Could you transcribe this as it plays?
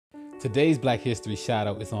Today's Black History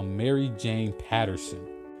Shoutout is on Mary Jane Patterson.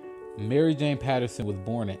 Mary Jane Patterson was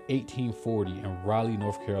born in 1840 in Raleigh,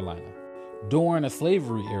 North Carolina. During the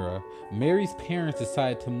slavery era, Mary's parents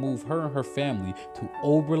decided to move her and her family to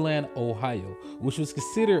Oberlin, Ohio, which was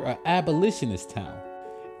considered an abolitionist town.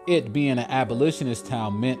 It being an abolitionist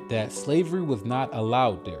town meant that slavery was not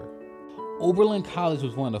allowed there. Oberlin College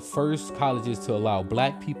was one of the first colleges to allow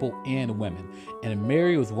Black people and women, and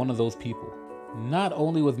Mary was one of those people. Not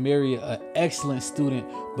only was Mary an excellent student,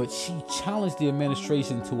 but she challenged the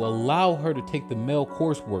administration to allow her to take the male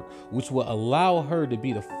coursework, which would allow her to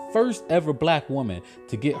be the first ever Black woman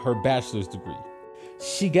to get her bachelor's degree.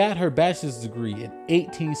 She got her bachelor's degree in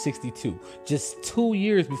 1862, just 2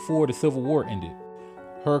 years before the Civil War ended.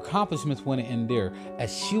 Her accomplishments wouldn't end there,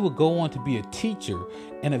 as she would go on to be a teacher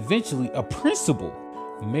and eventually a principal.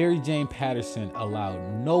 Mary Jane Patterson allowed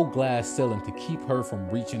no glass ceiling to keep her from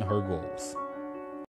reaching her goals.